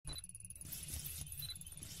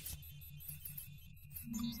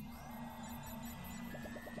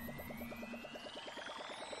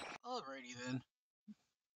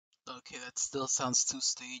Okay, that still sounds too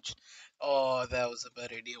staged. Oh, that was a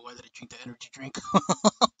bad idea. Why did I drink the energy drink?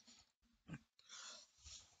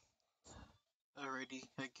 Already,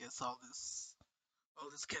 I guess all this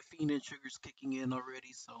caffeine and sugar's kicking in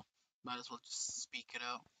already, so might as well just speak it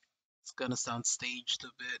out. It's gonna sound staged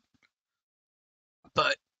a bit,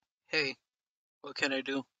 but hey, what can I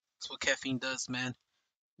do? It's what caffeine does, man.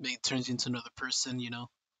 It turns you into another person.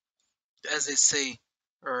 As they say,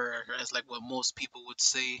 or as like what most people would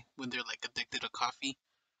say when they're like addicted to coffee.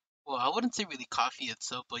 Well, I wouldn't say really coffee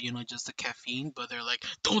itself, but just the caffeine. But they're like,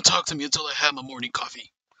 don't talk to me until I have my morning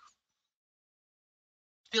coffee.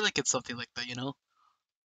 I feel like it's something like that.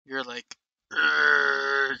 You're like,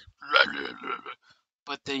 "Arr,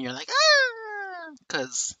 but then you're like,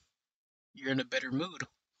 because you're in a better mood.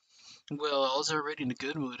 Well, I was already in a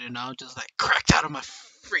good mood, and now I'm just like cracked out of my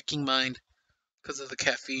freaking mind because of the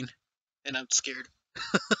caffeine, and I'm scared.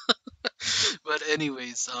 But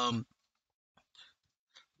anyways,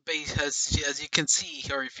 as you can see,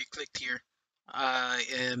 or if you clicked here, I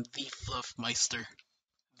am the Fluffmeister,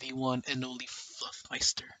 the one and only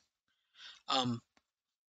Fluffmeister. Um,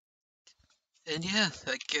 and yeah,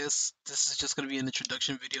 I guess this is just gonna be an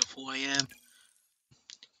introduction video of who I am.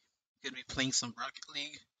 Gonna be playing some Rocket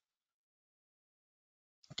League.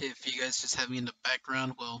 If you guys just have me in the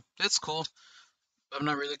background, well, that's cool. I'm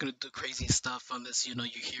not really gonna do crazy stuff unless you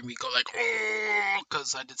hear me go like, oh,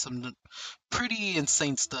 because I did some pretty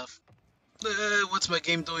insane stuff. What's my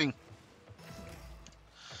game doing?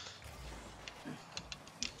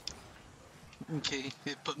 Okay,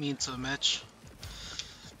 it put me into a match.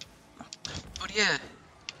 But yeah,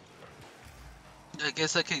 I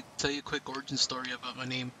guess I could tell you a quick origin story about my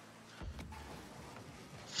name.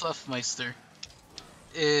 Fluffmeister.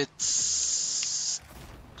 It's...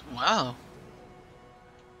 Wow.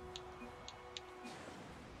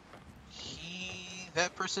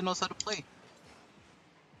 That person knows how to play.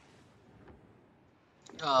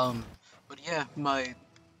 Um, but yeah, my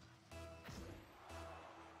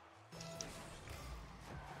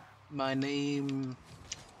name...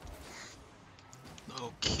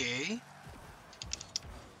 Okay.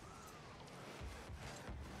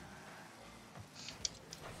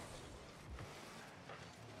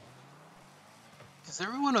 Is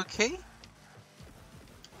everyone okay?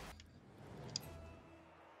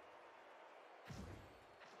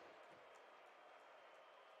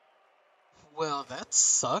 Well, that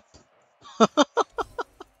sucked.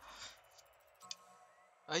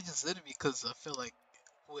 I just did it because I feel like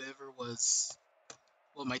whoever was...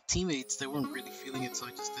 Well, my teammates, they weren't really feeling it, so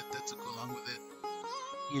I just did that to go along with it.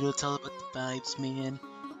 It's all about the vibes, man.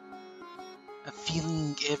 I'm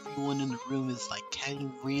feeling everyone in the room is like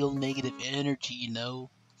having real negative energy.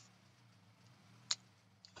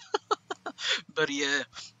 But yeah,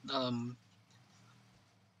 um,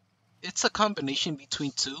 it's a combination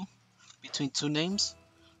between two names.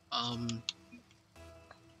 Um,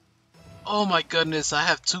 oh my goodness, I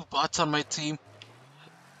have two bots on my team.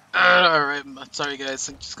 Alright, sorry guys,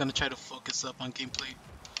 I'm just gonna try to focus up on gameplay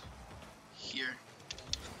here.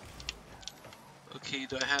 Okay,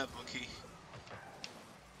 do I have, okay.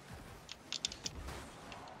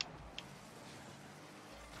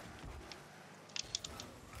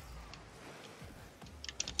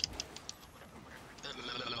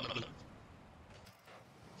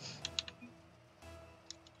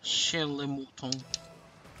 Chien le mouton.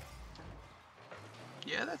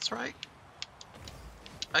 Yeah, that's right.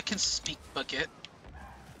 I can speak baguette.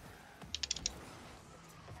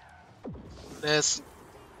 Let's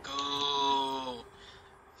go.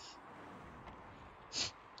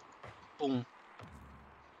 Boom.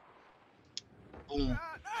 Boom.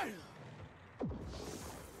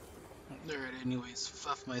 Alright, anyways,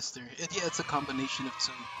 Fluffmeister. Yeah, it's a combination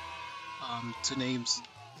of two names.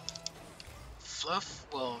 Fluff,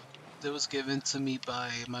 well, it was given to me by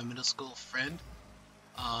my middle school friend.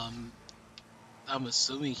 Um, I'm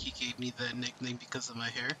assuming he gave me that nickname because of my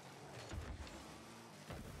hair.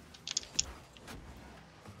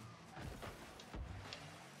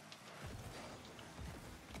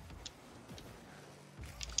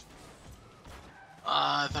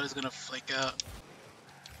 I thought it was gonna flake out.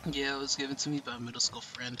 Yeah, it was given to me by a middle school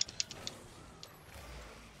friend.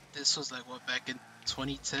 This was like, what, back in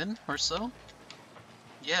 2010 or so?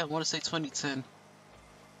 Yeah, I want to say 2010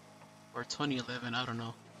 or 2011, I don't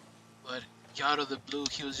know. But out of the blue,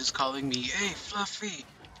 he was just calling me, "Hey, Fluffy,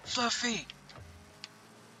 Fluffy,"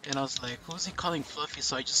 and I was like, "Who's he calling Fluffy?"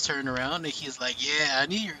 So I just turned around, and he's like, "Yeah, I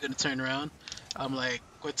knew you were gonna turn around." I'm like,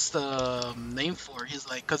 "What's the name for?" He's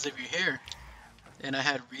like, "'Cause of your hair," and I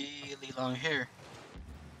had really long hair,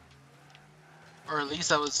 or at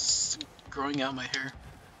least I was growing out my hair.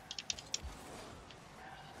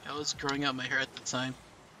 I was growing out my hair at the time,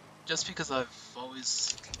 just because I've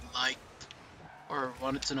always liked or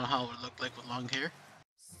wanted to know how it would look like with long hair.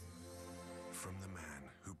 From the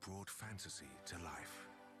man who brought fantasy to life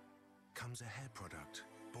comes a hair product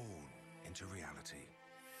born into reality.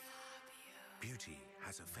 Beauty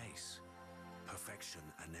has a face, perfection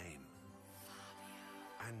a name.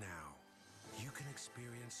 And now, you can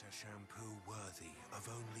experience a shampoo worthy of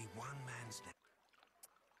only one man's name.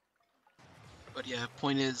 But yeah,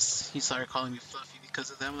 point is, he started calling me Fluffy because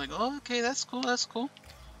of that. I'm like, oh, okay, that's cool, that's cool.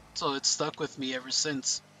 So it stuck with me ever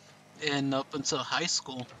since. And up until high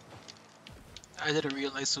school, I didn't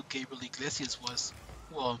realize who Gabriel Iglesias was.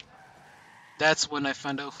 Well, that's when I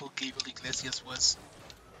found out who Gabriel Iglesias was.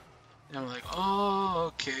 And I'm like,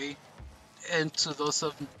 oh, okay. And to those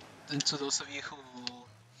of you who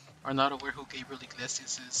are not aware who Gabriel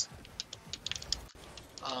Iglesias is,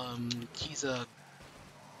 he's a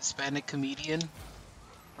Hispanic comedian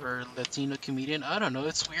or Latino comedian. I don't know.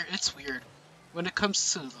 It's weird. It's weird when it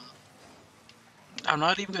comes to. I'm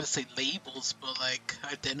not even gonna say labels, but like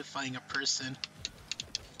identifying a person.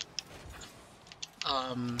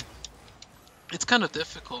 Um, it's kind of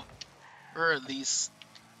difficult, or at least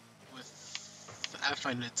I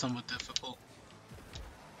find it somewhat difficult.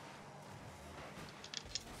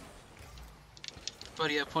 But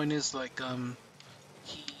yeah, point is like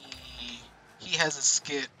he he has a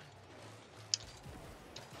skit.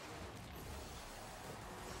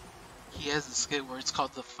 He has a skit where it's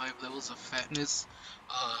called the 5 levels of fatness,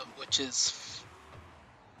 which is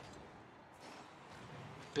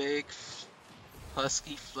big,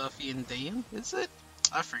 husky, fluffy, and damn. Is it?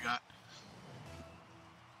 I forgot.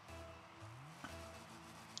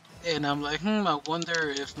 And I'm like, I wonder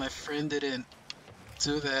if my friend didn't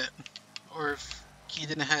do that, or if he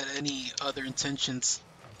didn't have any other intentions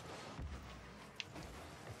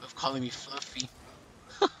of calling me Fluffy.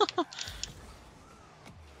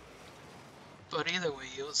 But either way,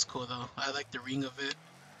 it was cool though. I like the ring of it,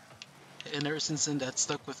 and ever since then that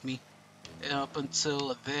stuck with me. And up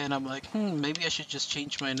until then, I'm like, maybe I should just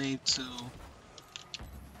change my name to.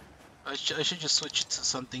 I should just switch it to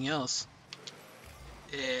something else.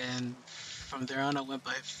 And from there on, I went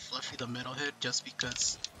by Fluffy the Metalhead just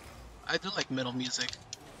because I do like metal music.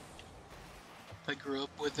 I grew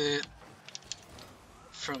up with it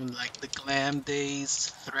from like the glam days,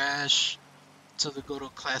 thrash, to the go to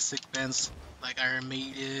classic bands like Iron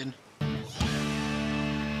Maiden,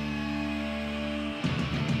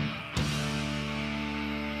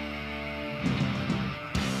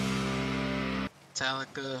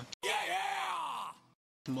 Metallica,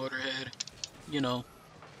 Motorhead, you know,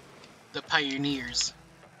 the pioneers.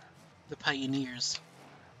 The pioneers.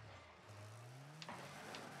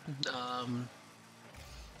 Um,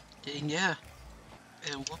 and yeah.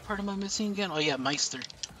 And what part am I missing again? Oh yeah, Meister.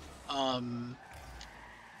 Um,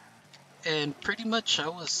 and pretty much I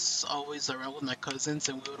was always around with my cousins,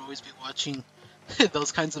 and we would always be watching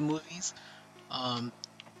those kinds of movies. Um,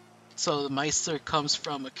 so the Meister comes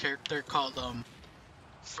from a character called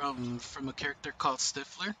from a character called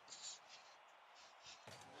Stifler,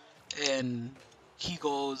 and he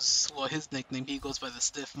goes well his nickname he goes by the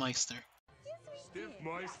Stiffmeister.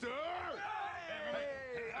 Fluffmeister!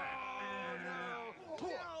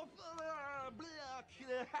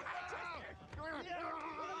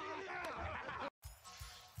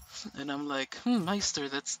 And I'm like, Meister,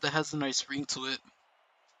 that has a nice ring to it.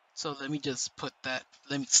 So let me just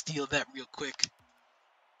let me steal that real quick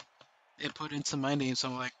and put it into my name. So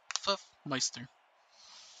I'm like, Fluffmeister.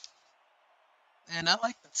 And I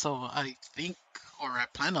like it, so I think, or I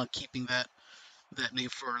plan on keeping that name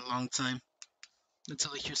for a long time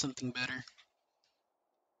until I hear something better.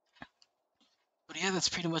 But yeah, that's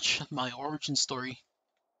pretty much my origin story.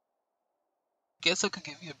 Guess I could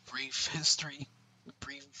give you a brief history, a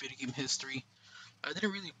brief video game history. I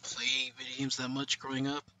didn't really play video games that much growing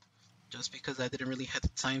up, just because I didn't really have the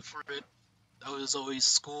time for it. I was always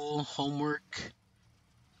school, homework,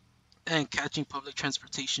 and catching public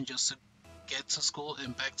transportation just to get to school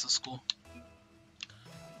and back to school.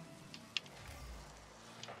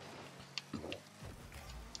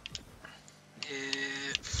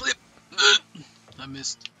 Flip! I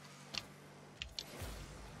missed.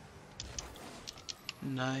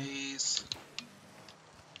 Nice.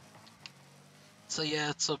 So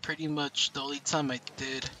yeah, so pretty much the only time I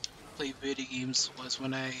did play video games was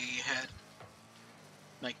when I had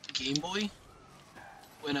like Game Boy,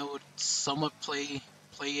 when I would somewhat play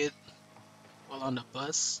it while on the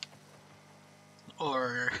bus,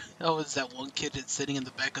 or I was that one kid that's sitting in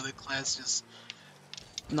the back of the class just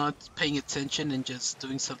not paying attention and just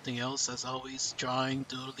doing something else as always, drawing,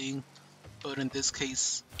 doodling, but in this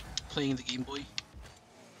case, playing the Game Boy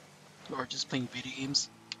or just playing video games.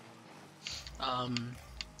 Um,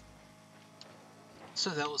 so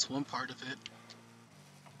that was one part of it.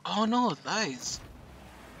 Oh no, lies.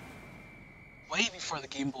 Way before the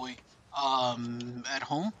Game Boy. At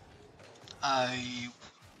home, I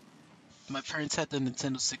my parents had the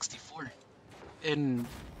Nintendo 64, and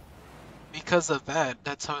because of that,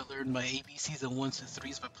 that's how I learned my ABCs and ones and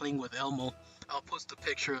threes by playing with Elmo. I'll post a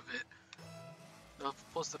picture of it. I'll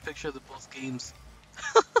post a picture of the both games.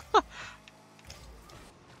 I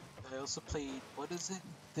also played, what is it?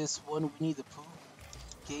 This one Winnie the Pooh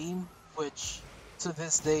game, which to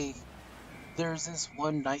this day, there's this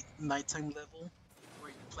one nighttime level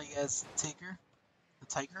where you play as the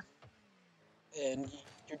tiger, and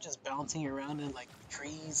you're just bouncing around in like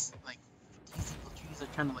trees, like these evil trees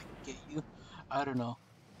are trying to like get you. I don't know,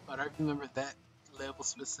 but I remember that level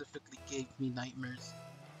specifically gave me nightmares.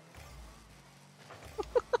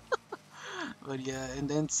 But yeah, and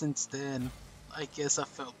then since then, I guess I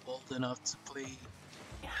felt bold enough to play.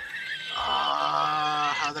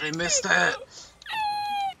 Ah, how did I miss that?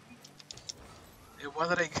 And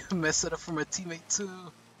why did I mess it up for my teammate too?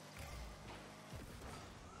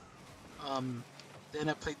 Um, then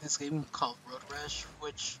I played this game called Road Rash,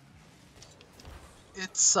 which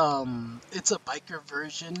it's a biker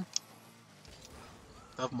version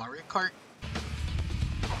of Mario Kart.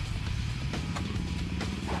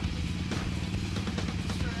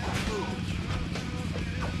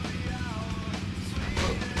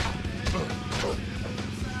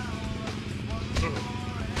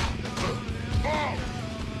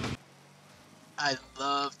 I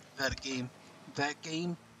loved that game. That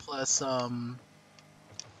game plus the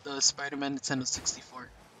Spider-Man Nintendo 64.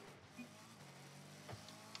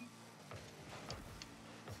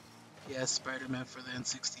 Yeah, Spider-Man for the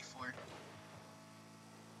N64.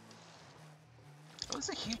 I was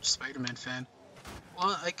a huge Spider-Man fan.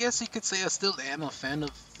 Well, I guess you could say I still am a fan of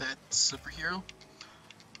that superhero,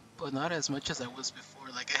 but not as much as I was before.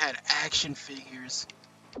 Like, I had action figures.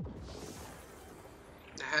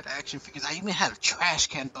 I even had a trash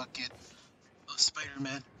can bucket of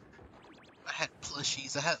Spider-Man. I had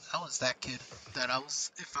plushies. I was that kid that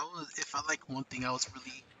if I like one thing, I was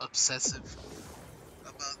really obsessive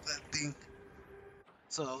about that thing.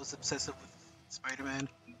 So I was obsessive with Spider-Man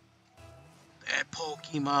and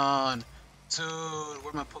Pokemon. Dude,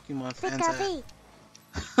 where my Pokemon fans at?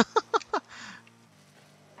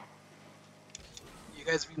 You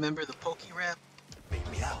guys remember the Poke Rap?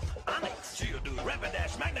 Meowth, Onyx, Geodude,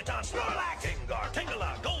 Rapidash, Magneton, Snorlax, Gengar,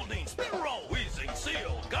 Tangela, Goldeen, Spearow, Weezing,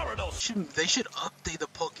 Seal, Gyarados. They should update the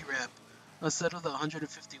Poke Rap. Instead of the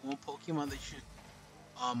 151 Pokemon, they should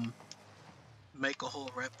um make a whole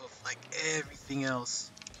rep of like everything else.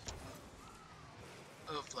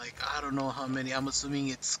 Of like I don't know how many. I'm assuming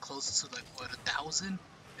it's close to like what 1,000,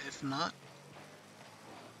 if not.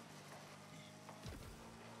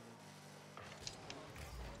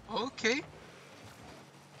 Okay.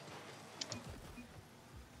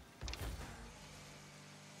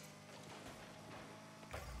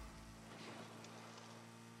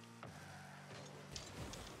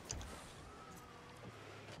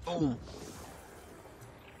 Boom.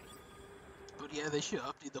 But yeah, they should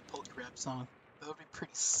update the Poke Rap song. That would be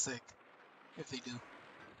pretty sick if they do.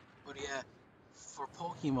 But yeah, for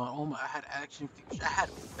Pokemon, oh my, I had action figures. I had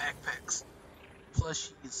backpacks,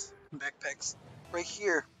 plushies, backpacks. Right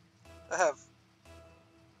here, I have.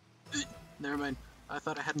 Never mind. I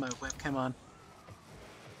thought I had my webcam on.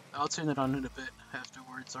 I'll turn it on in a bit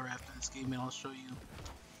afterwards or after this game, and I'll show you.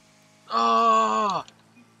 Oh,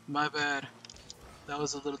 my bad. That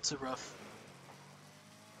was a little too rough.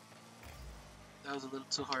 That was a little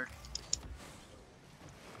too hard.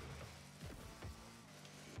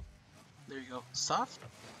 There you go. Soft?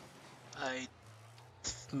 I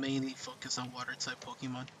mainly focus on water type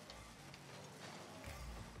Pokemon.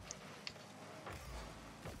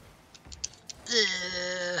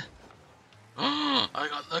 I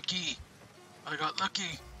got lucky. I got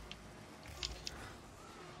lucky.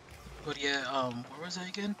 But yeah, where was I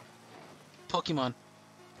again? Pokemon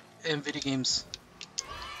and video games.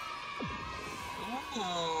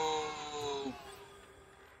 Ooh.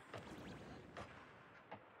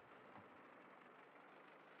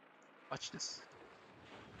 Watch this.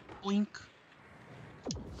 Blink.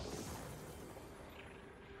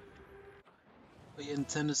 But yeah,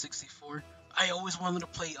 Nintendo 64. I always wanted to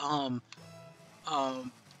play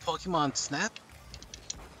Pokemon Snap.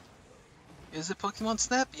 Is it Pokemon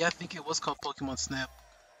Snap? Yeah, I think it was called Pokemon Snap.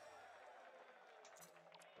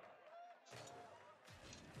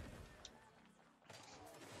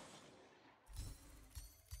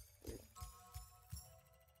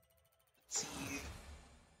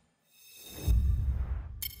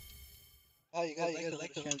 how you guys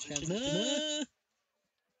like the transition?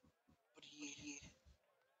 But yeah,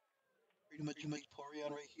 pretty much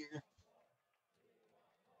Porion right here.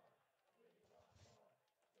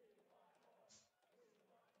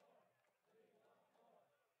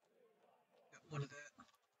 Got one of that.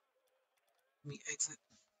 Let me exit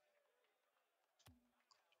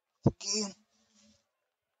the game.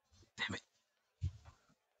 Damn it.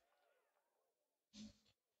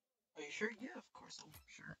 Are you sure? Yeah, of course I'm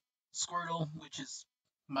sure. Squirtle, which is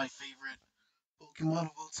my favorite Pokemon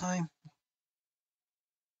of all time.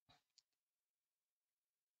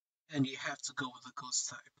 And you have to go with a ghost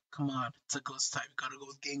type. Come on, it's a ghost type. Gotta go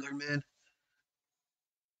with Gengar, man.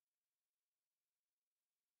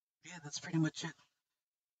 Yeah, that's pretty much it.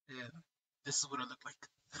 Yeah, this is what I look like.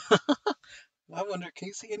 I wonder, can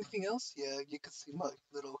you see anything else? Yeah, you can see my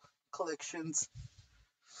little collections.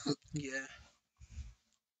 Yeah,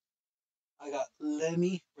 I got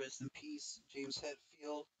Lemmy, rest in peace, James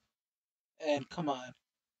Hetfield, and come on,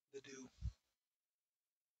 the dude.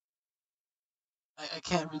 I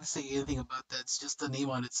can't really say anything about that. It's just the name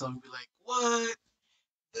on it, so I'm be like, what?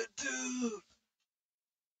 The dude.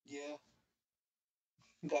 Yeah,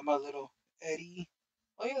 got my little Eddie.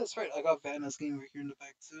 Oh yeah, that's right. I got Vanna's game right here in the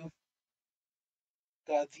back too.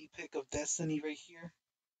 Got the pick of Destiny right here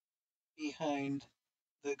behind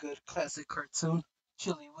the good classic cartoon,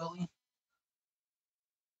 Chili Willy.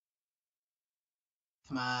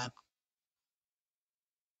 Come on.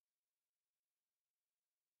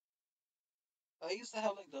 I used to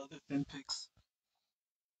have like the other thin picks.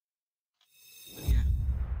 But yeah,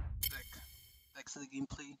 back back to the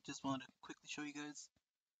gameplay. Just wanted to quickly show you guys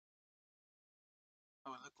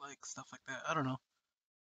how it looked like, stuff like that. I don't know.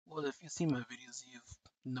 Well, if you've seen my videos, you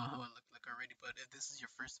know how I look like already. But if this is your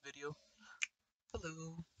first video,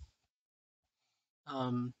 hello.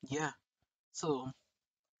 Yeah. So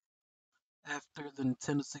after the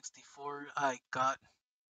Nintendo 64, I got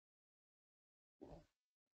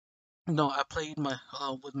no. I played my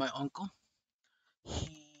with my uncle.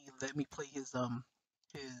 He let me play his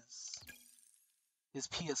his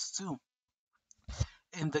PS2.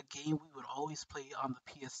 And the game we would always play on the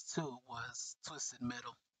PS2 was Twisted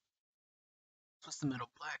Metal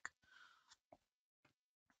Black.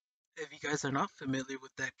 If you guys are not familiar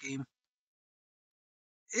with that game,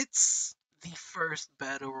 it's the first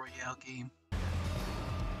battle royale game.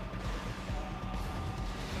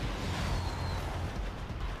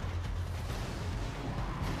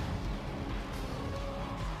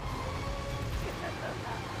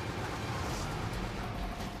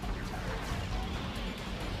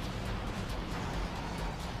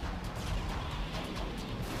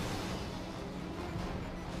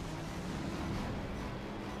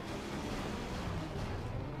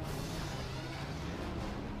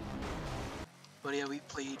 But yeah, we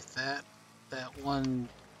played that one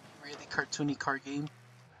really cartoony card game.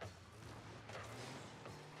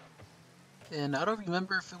 And I don't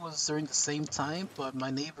remember if it was during the same time, but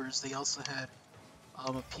my neighbors, they also had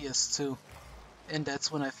a PS2. And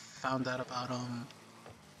that's when I found out about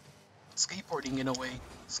skateboarding in a way.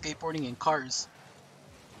 Skateboarding and cars.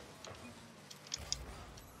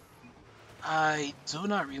 I do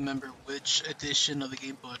not remember which edition of the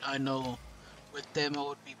game, but I know with them I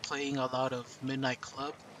would be playing a lot of Midnight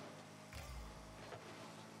Club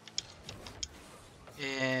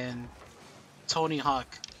and Tony Hawk.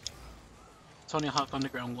 Tony Hawk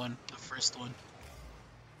Underground 1, the first one.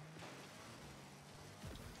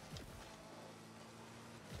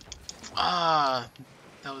 Ah,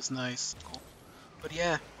 that was nice. Cool. But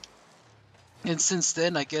yeah, and since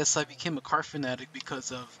then I guess I became a car fanatic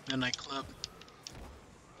because of Midnight Club.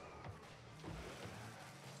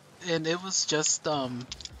 And it was just the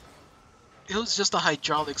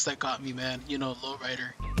hydraulics that got me, man. You know,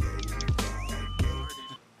 lowrider.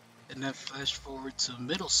 And then flash forward to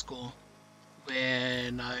middle school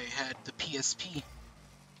when I had the PSP,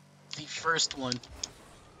 the first one.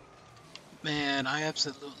 Man, I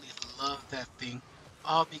absolutely loved that thing.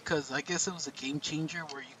 All because I guess it was a game changer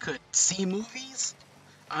where you could see movies.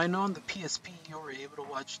 I know on the PSP you were able to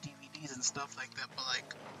watch DVDs and stuff like that, but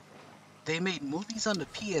like they made movies on the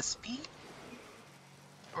PSP,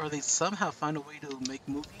 or they somehow found a way to make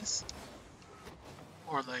movies,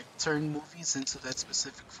 or like turn movies into that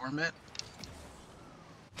specific format.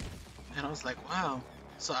 And I was like, wow.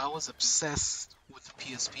 So I was obsessed with the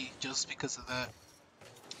PSP just because of that.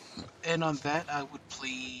 And on that, I would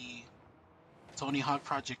play Tony Hawk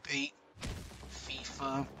Project 8,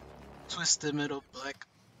 FIFA, Twisted Metal Black,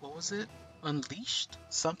 what was it? Unleashed?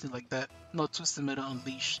 Something like that. No, Twisted Metal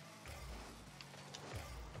Unleashed.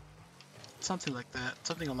 Something like that.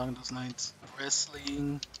 Something along those lines.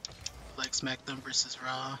 Wrestling. like SmackDown versus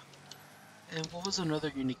Raw. And what was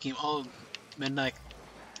another unique game? Oh, Midnight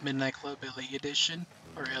Club LA Edition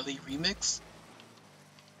or LA Remix.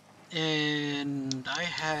 And I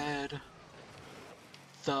had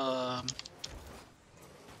the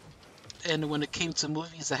and when it came to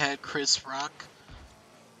movies, I had Chris Rock,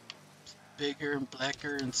 Bigger and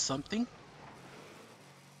Blacker and something.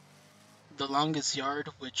 The Longest Yard,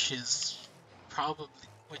 which is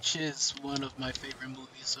one of my favorite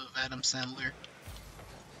movies of Adam Sandler.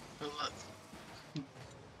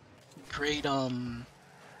 Great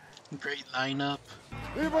great lineup.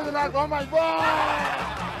 People are not on my ball!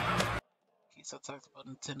 Okay, so I talked about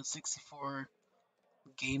Nintendo 64,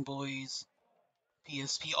 Game Boys,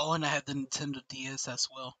 PSP. Oh, and I had the Nintendo DS as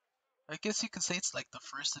well. I guess you could say it's like the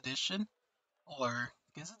first edition, or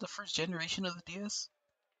is it the first generation of the DS?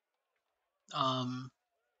 Um,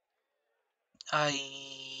 I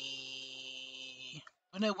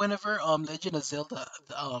whenever Legend of Zelda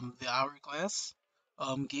the Hourglass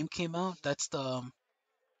game came out, that's the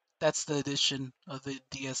edition of the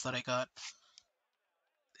DS that I got.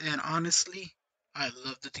 And honestly, I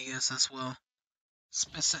love the DS as well.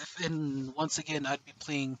 And once again, I'd be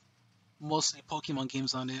playing mostly Pokemon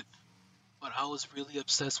games on it, but I was really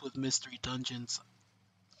obsessed with Mystery Dungeons.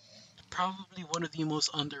 Probably one of the most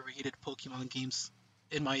underrated Pokemon games,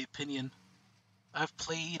 in my opinion. I've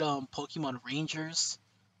played Pokemon Rangers.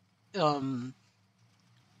 Um,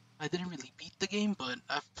 I didn't really beat the game, but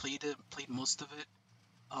I've played most of it.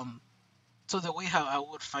 Um, so the way how I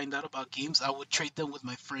would find out about games, I would trade them with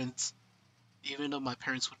my friends, even though my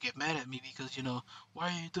parents would get mad at me because why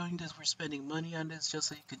are you doing this? We're spending money on this just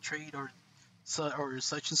so you can trade, or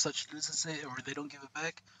such and such loses it, or they don't give it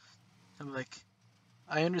back. I'm like,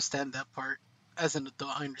 I understand that part. As an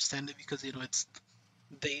adult, I understand it because it's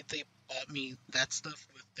they bought me that stuff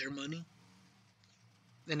with their money,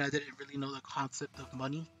 and I didn't really know the concept of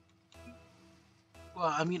money. Well,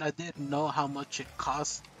 I mean, I did know how much it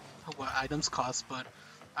cost, what items cost, but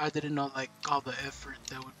I didn't know like all the effort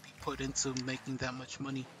that would be put into making that much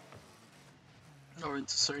money, or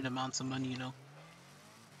into certain amounts of money.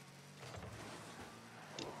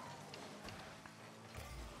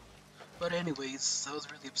 But anyways, I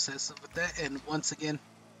was really obsessive with that, and once again,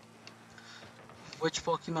 which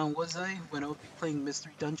Pokemon was I when I would be playing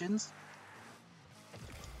Mystery Dungeons?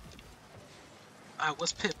 I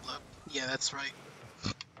was Piplup. Yeah, that's right.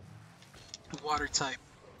 Water type.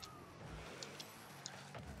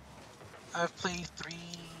 I've played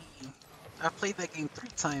three. I've played that game 3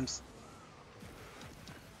 times.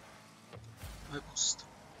 My boost.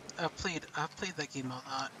 I've played that game a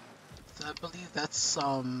lot. I believe that's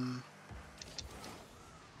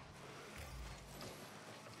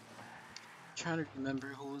trying to remember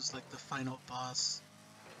who was like the final boss.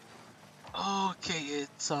 Oh, okay,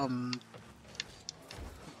 it's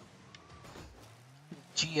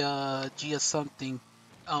Gia something.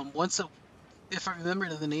 Once a If I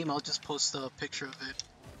remember the name, I'll just post a picture of it.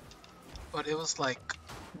 But it was like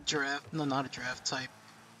giraffe. No, not a giraffe type.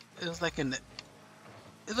 It was like It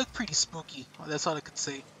looked pretty spooky. That's all I could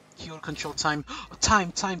say. He would control time.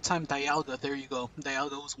 Time. Dialga. There you go.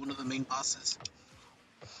 Dialga was one of the main bosses.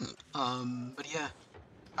 But yeah,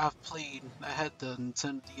 I had the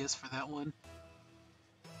Nintendo DS for that one.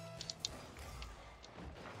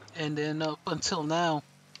 And then up until now,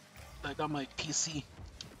 I got my PC.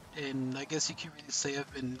 And I guess you could really say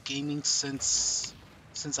I've been gaming since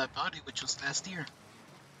I bought it, which was last year.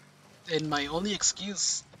 And my only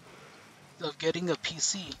excuse of getting a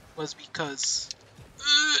PC was because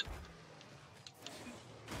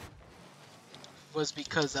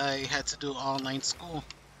I had to do online school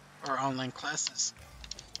or online classes.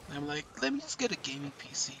 And I'm like, let me just get a gaming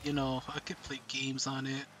PC. I could play games on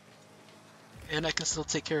it, and I can still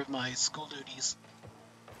take care of my school duties.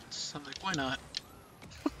 So I'm like, why not?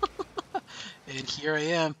 And here I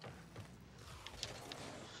am.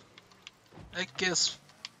 I guess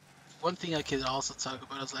one thing I could also talk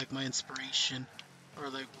about is like my inspiration, or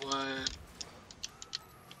like what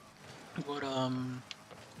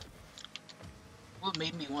what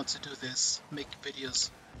made me want to do this, make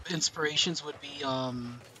videos. Inspirations would be to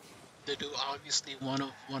do obviously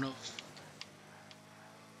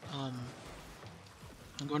um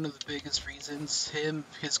one of the biggest reasons,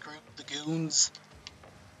 his group, the Goons,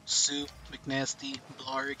 Soup, McNasty,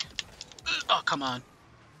 Blarg. Oh, come on.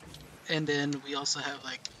 And then we also have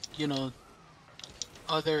like, their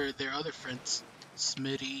other friends,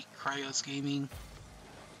 Smitty, Cryos Gaming,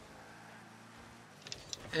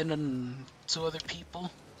 and then 2 other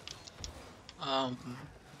people um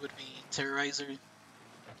would be Terrorizer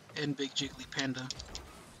and Big Jiggly Panda.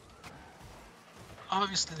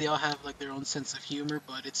 Obviously, they all have like their own sense of humor,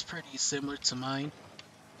 but it's pretty similar to mine,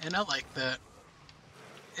 and I like that.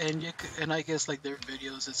 And and I guess like their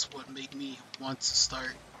videos is what made me want to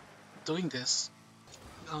start doing this.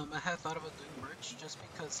 I had thought about doing merch just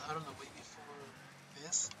because I don't know, way before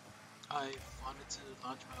this, I wanted to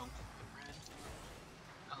launch my own clothing brand.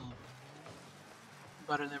 Um,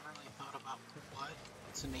 but I never really thought about what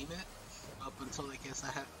to name it up until I guess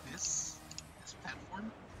I have this platform.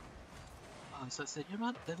 So I said, you know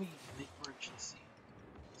what, let me make merch and see.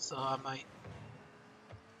 So I might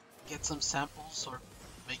get some samples or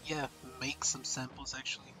make some samples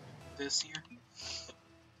actually this year.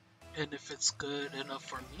 And if it's good enough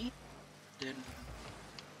for me, then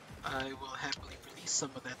I will happily release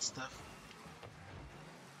some of that stuff.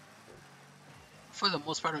 For the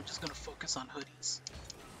most part, I'm just gonna focus on hoodies.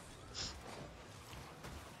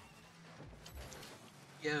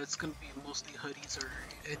 Yeah, it's gonna be mostly hoodies or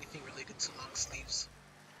anything related to long sleeves.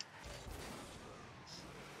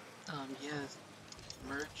 Yeah,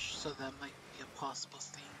 merch, so that might be a possible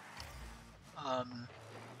thing. Um,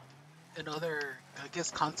 and other, I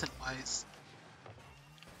guess, content-wise,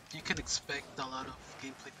 you can expect a lot of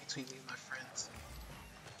gameplay between me and my friends.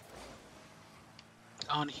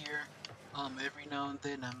 On here, every now and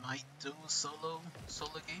then I might do a solo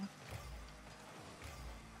game.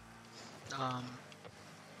 Um,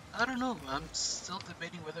 I don't know. I'm still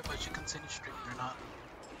debating whether I should continue streaming or not.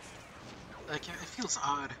 Like, it feels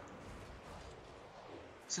odd.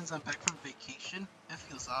 Since I'm back from vacation, it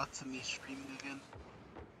feels odd to me streaming again.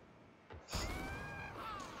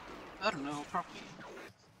 I don't know. I'll probably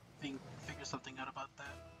figure something out about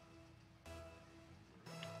that.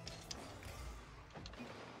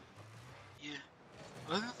 Yeah.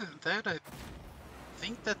 Other than that, I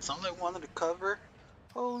think that's all I wanted to cover.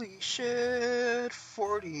 Holy shit!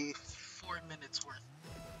 44 minutes worth.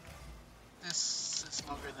 This is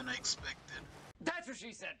longer than I expected. That's what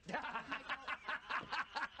she said. I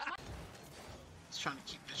was trying to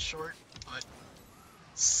keep it short, but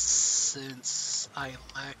since I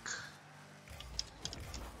lack...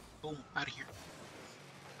 Boom, out of here.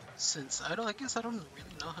 Since I guess I don't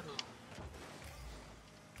really know how to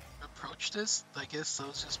approach this. I guess I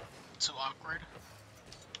was just too awkward.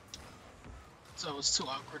 So I was too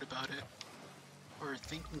awkward about it, or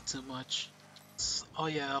thinking too much. Oh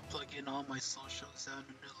yeah, I'll plug in all my socials down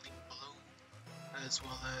in the link below, as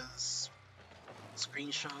well as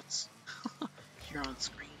screenshots here on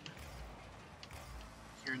screen,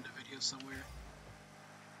 here in the video somewhere.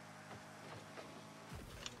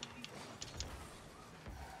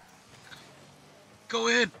 Go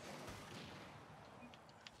in!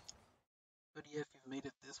 But yeah, if you've made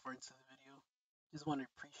it this far into the video, just want to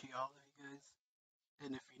appreciate all of you guys.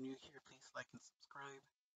 And if you're new here, please like and subscribe.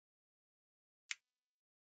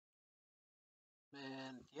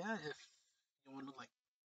 And yeah, if you want to like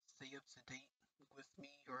stay up to date with me,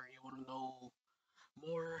 or you want to know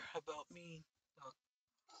more about me,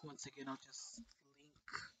 once again,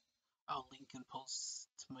 I'll link and post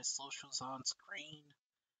my socials on screen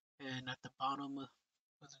and at the bottom of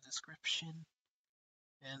the description.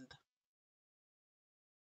 And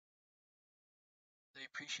I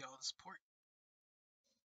appreciate all the support.